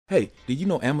Hey, did you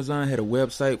know Amazon had a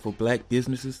website for black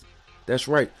businesses? That's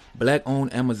right,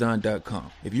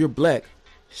 blackownedamazon.com. If you're black,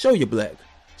 show you're black.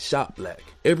 Shop black.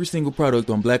 Every single product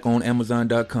on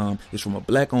blackownedamazon.com is from a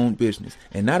black-owned business.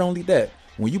 And not only that,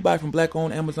 when you buy from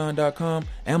blackownedamazon.com,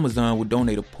 Amazon will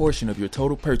donate a portion of your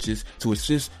total purchase to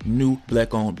assist new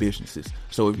black-owned businesses.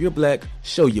 So if you're black,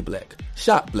 show you're black.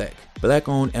 Shop black.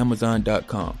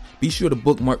 blackownedamazon.com. Be sure to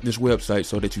bookmark this website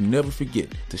so that you never forget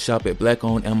to shop at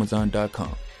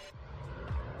blackownedamazon.com.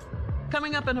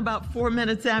 Coming up in about 4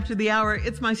 minutes after the hour,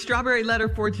 it's my strawberry letter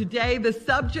for today. The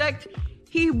subject,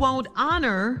 he won't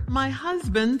honor my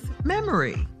husband's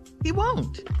memory. He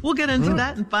won't. We'll get into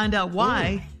that and find out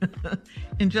why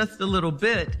in just a little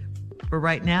bit. But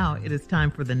right now, it is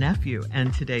time for the nephew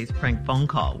and today's prank phone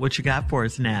call. What you got for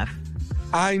us, Neff?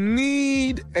 I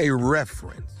need a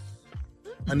reference.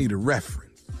 I need a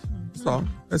reference. That's all.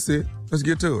 That's it. Let's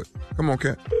get to it. Come on,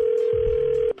 Cat.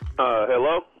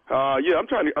 Hello? Yeah, I'm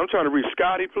trying to reach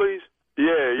Scotty, please.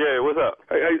 Yeah, what's up?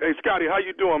 Hey, Scotty, how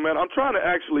you doing, man? I'm trying to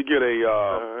actually get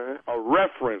a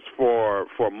reference for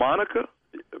Monica.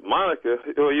 Monica?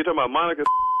 You talking about Monica,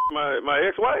 my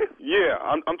ex-wife? Yeah,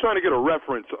 I'm trying to get a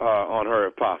reference on her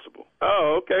if possible.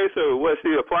 Oh, okay. So was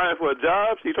she applying for a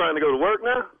job? She trying to go to work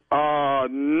now?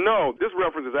 No. This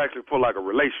reference is actually for like a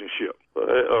relationship.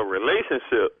 A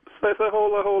relationship? Say,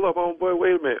 hold up, homeboy.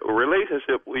 Wait a minute. A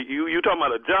relationship? You talking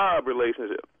about a job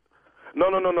relationship? No.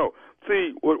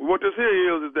 See, what this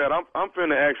here is that I'm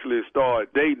finna actually start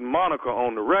dating Monica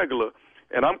on the regular,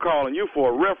 and I'm calling you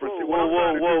for a reference. Whoa,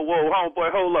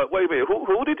 homeboy, hold up. Wait a minute.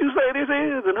 Who did you say this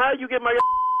is, and how you get my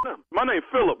number? My name's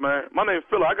Philip, man. My name's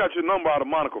Philip. I got your number out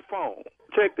of Monica's phone.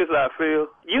 Check this out,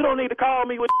 Phil. You don't need to call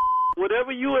me with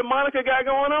whatever you and Monica got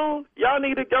going on. Y'all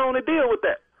need to go on and deal with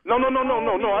that. No. I got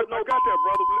that,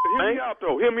 brother. Hear me out,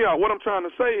 though. Hear me out. What I'm trying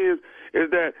to say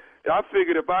is that I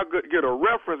figured if I could get a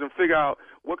reference and figure out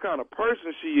what kind of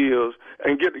person she is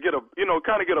and get a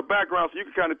background so you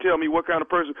can kind of tell me what kind of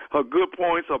person, her good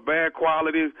points, her bad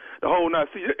qualities, the whole nine.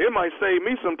 See, it might save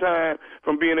me some time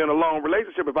from being in a long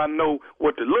relationship if I know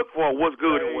what to look for, what's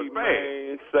good and what's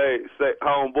bad. Say,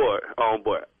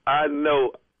 homeboy, I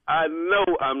know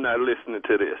I'm not listening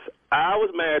to this. I was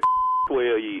married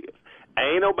 12 years.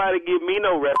 Ain't nobody give me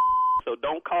no rep, so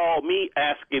don't call me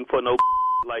asking for no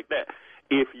like that.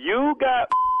 If you got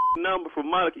number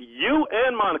from Monica, you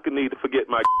and Monica need to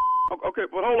forget my. Okay,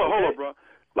 but hold up, bro.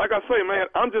 Like I say, man,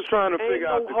 I'm just trying to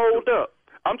figure out.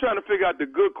 I'm trying to figure out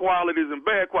the good qualities and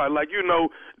bad qualities. Like,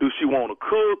 do she want to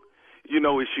cook? Is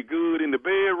she good in the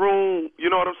bedroom?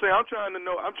 You know what I'm saying? I'm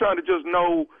trying to just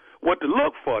know what to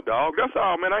look for, dog. That's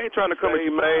all, man. I ain't trying to come at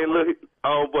you, man. Look,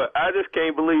 but I just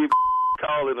can't believe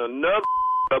calling another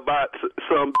about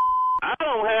some. I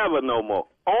don't have her no more.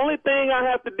 Only thing I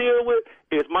have to deal with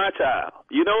is my child.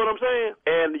 You know what I'm saying?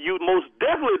 And you most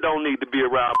definitely don't need to be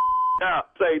around now.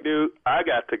 Say, dude, I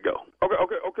got to go.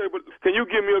 Okay, but can you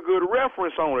give me a good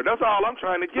reference on it? That's all I'm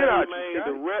trying to get out of you.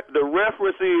 The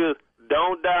reference is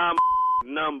don't dial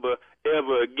my number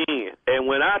ever again. And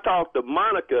when I talk to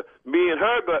Monica, me and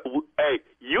her, hey,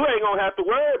 you ain't going to have to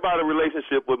worry about a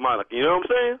relationship with Monica. You know what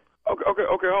I'm saying? Okay,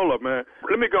 hold up, man.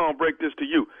 Let me go and break this to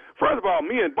you. First of all,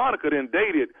 me and Monica then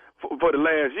dated for the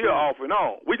last year off and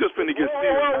on. We just finna get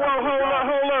serious.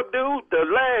 Hold up, dude. The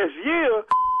last year?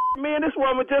 Me and this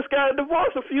woman just got a divorce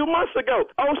a few months ago.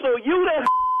 Oh, so you that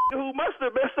who must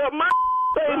have messed up my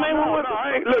Hey, man, look,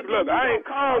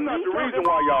 I'm not the reason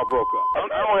why y'all broke up.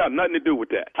 I don't have nothing to do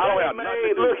with that. I don't have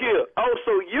nothing to do with that. Look here. Oh,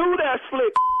 so you that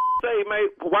slick say, man,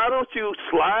 why don't you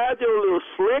slide your little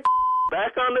slick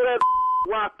back under that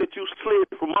rock that you slid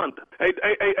from under? Hey,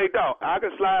 dog, I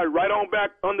can slide right on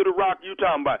back under the rock you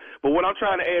talking about. But what I'm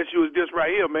trying to ask you is this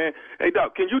right here, man. Hey,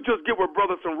 dog, can you just give her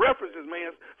brother some references,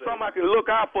 man? Something I can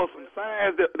look out for, some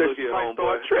signs that she might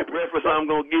start tripping. The reference I'm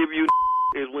going to give you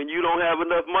is when you don't have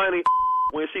enough money,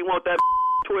 when she want that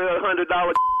 $1,200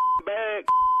 bag,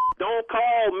 don't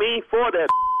call me for that.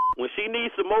 When she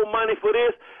needs some more money for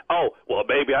this, oh, well,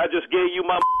 baby, I just gave you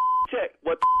my check.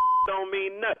 What don't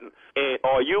mean nothing. And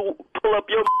or you pull up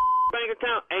your bank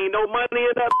account, ain't no money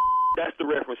in that. That's the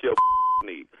reference your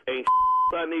need. Ain't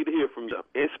I need to hear from you.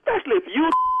 Especially if you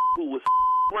who was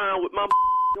around with my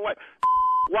wife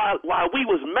while we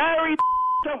was married.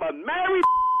 Talking about married.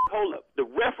 Hold up. The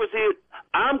reference is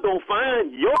I'm gonna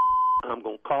find your. I'm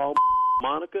gonna call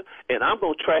Monica and I'm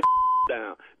gonna track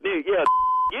down. Then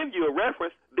give you a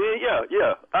reference. Then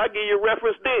I give you a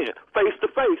reference then, face to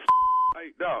face. Hey,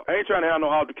 dog, I ain't trying to have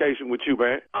no altercation with you,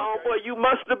 man. Oh, boy, you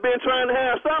must have been trying to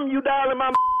have something. You dialing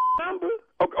my number.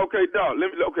 Okay, dog.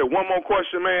 One more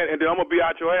question, man, and then I'm gonna be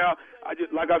out your hair.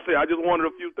 Like I said, I just wanted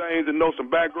a few things and know some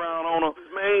background on her.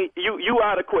 man, you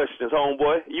out of questions,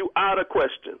 homeboy. You out of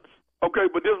questions. Okay,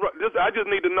 but this I just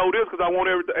need to know this because I want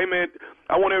everything. Hey, man,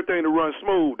 I want everything to run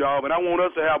smooth, dog, and I want us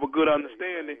to have a good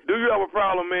understanding. Do you have a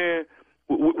problem, man,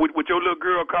 with your little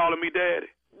girl calling me daddy?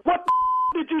 What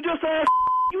did you just ask?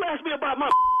 You asked me about my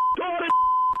daughter.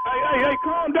 Hey,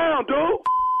 calm down, dude.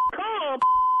 Calm.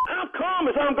 I'm calm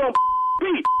as I'm gonna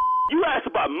be. You asked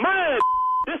about mine.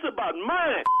 This about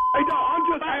mine. Hey, dog, I'm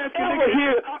just asking. Over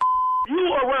here, you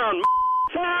around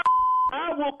child,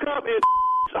 I will come and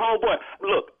homeboy.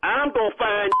 Look, I'm gonna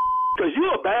find because you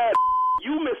a bad.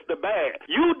 You Mr. Bad.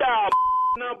 You dial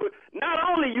number. Not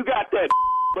only you got that,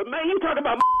 but man, you talking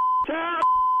about child.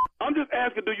 I'm just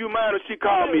asking, do you mind if she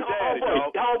called me daddy,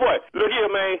 dog? Homeboy, look here,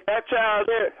 man. That child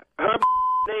there, her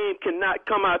name cannot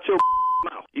come out your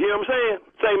mouth. You hear what I'm saying?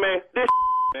 Say, man, this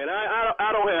man, I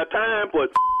don't have time, but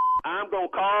I'm gonna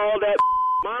call that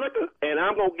Monica, and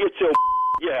I'm gonna get your.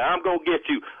 Yeah, I'm gonna get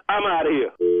you. I'm out of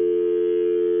here.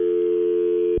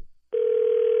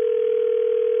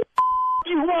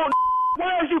 You want?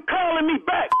 Why is you calling me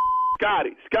back?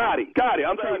 Scotty,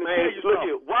 I'm trying to tell you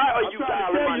something. Why are you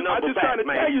dialing my number back, man? I'm just trying to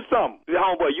tell you something.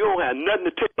 Homeboy, you don't have nothing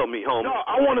to tell me, homie. No,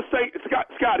 I want to say,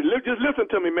 Scotty, just listen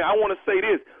to me, man. I want to say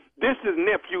this. This is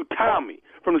nephew Tommy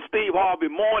from the Steve Harvey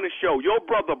Morning Show. Your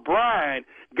brother Brian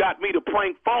got me to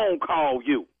prank phone call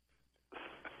you.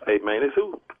 Hey, man, it's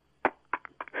who?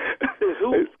 It's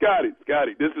who? Hey,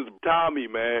 Scotty, this is Tommy,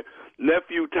 man.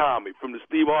 Nephew Tommy from the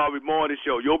Steve Harvey Morning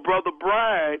Show. Your brother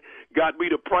Brian got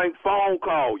me to prank phone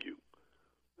call you.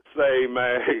 Say,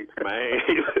 man.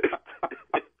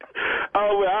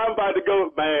 Oh, well, I'm about to go,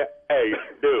 man. Hey,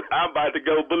 dude, I'm about to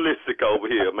go ballistic over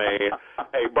here, man.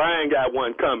 Hey, Brian got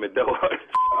one coming, though.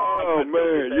 Oh,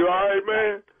 man. You all right,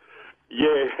 man?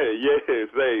 Yeah,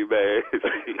 say, man.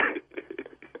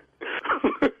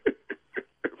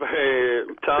 Man,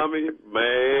 Tommy,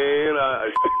 man,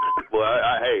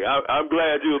 I'm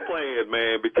glad you were playing,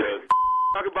 man, because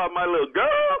talk about my little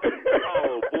girl.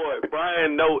 Oh boy,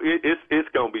 Brian, it's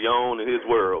gonna be on in his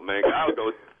world, man. I'll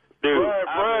go, dude.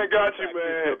 Brian got you,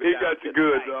 man. He got you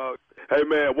good, dog. Hey,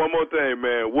 man, one more thing,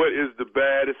 man. What is the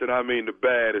baddest, and I mean the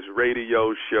baddest,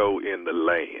 radio show in the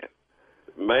land?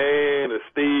 Man, the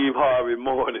Steve Harvey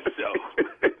Morning Show.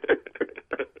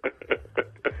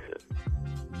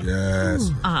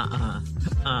 Yes.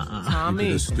 Tommy.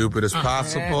 Keep it as stupid as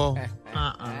possible.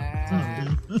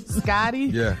 Scotty?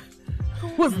 Yeah.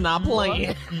 Was not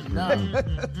playing.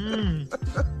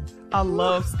 I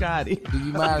love Scotty. Do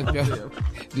you mind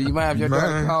if your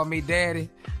daughter call me daddy?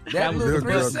 That was Your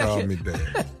 3 girl seconds. called me daddy.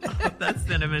 That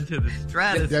sent him into the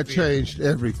stratosphere. That changed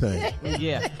everything.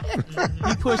 Yeah.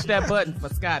 He pushed that button for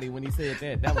Scotty when he said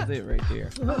that. That was it right there.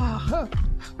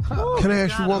 Can I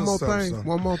ask you one more Something, thing? something.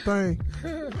 One more thing.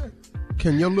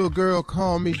 Can your little girl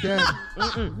call me daddy?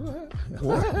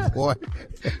 Boy.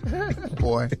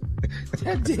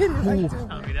 That did it right there.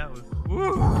 I mean, that was.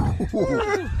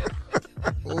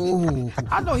 Ooh.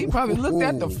 I know he probably looked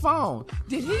at the phone.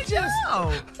 Did he just?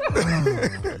 Oh,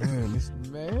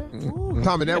 Man.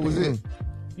 Tommy, that was it.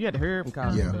 You had to hear him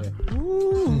call Yeah.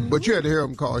 him. But you had to hear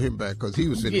him call him back because he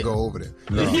was finna go over there.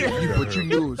 But you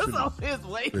knew it was That's on finna. his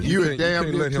way. You can't damn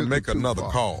near let him took make it too another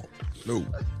far. call. No.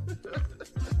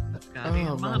 Scotty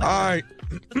and Monica. All right.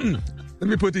 Let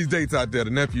me put these dates out there.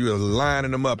 The nephew is lining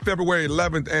them up. February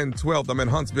 11th and 12th, I'm in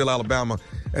Huntsville, Alabama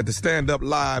at the Stand Up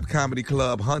Live Comedy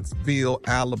Club, Huntsville,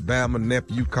 Alabama.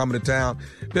 Nephew coming to town.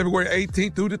 February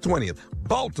 18th through the 20th.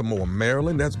 Baltimore,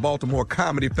 Maryland. That's Baltimore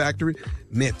Comedy Factory.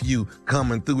 Nephew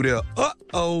coming through there.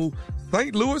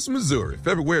 St. Louis, Missouri.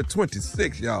 February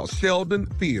 26th, y'all. Sheldon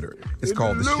Theater. It's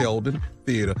called the Sheldon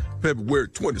Theater. February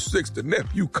 26th, the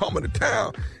nephew coming to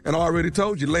town. And I already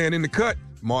told you, laying in the cut,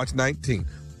 March 19th.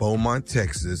 Beaumont,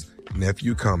 Texas,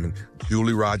 nephew coming,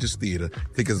 Julie Rogers Theater.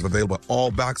 Tickets available at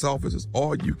all box offices,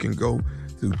 or you can go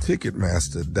to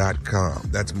Ticketmaster.com.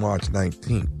 That's March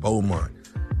 19th, Beaumont.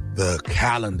 The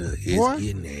calendar is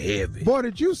getting heavy. Boy,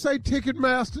 did you say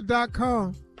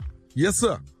Ticketmaster.com? Yes,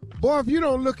 sir. Boy, if you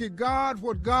don't look at God,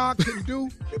 what God can do.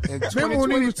 Remember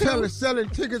when he was selling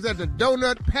tickets at the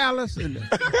Donut Palace and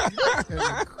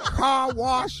the car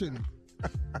wash and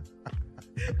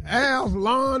Al's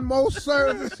lawnmower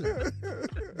service?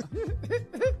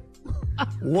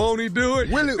 Won't he do it?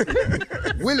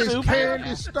 Willie's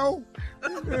candy store.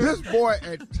 This boy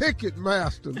at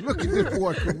Ticketmaster. Look at this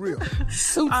boy's career.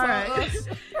 All right.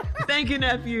 Thank you,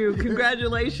 nephew.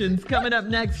 Congratulations. Coming up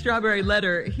next, Strawberry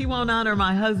Letter. He won't honor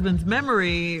my husband's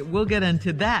memory. We'll get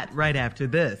into that right after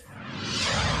this.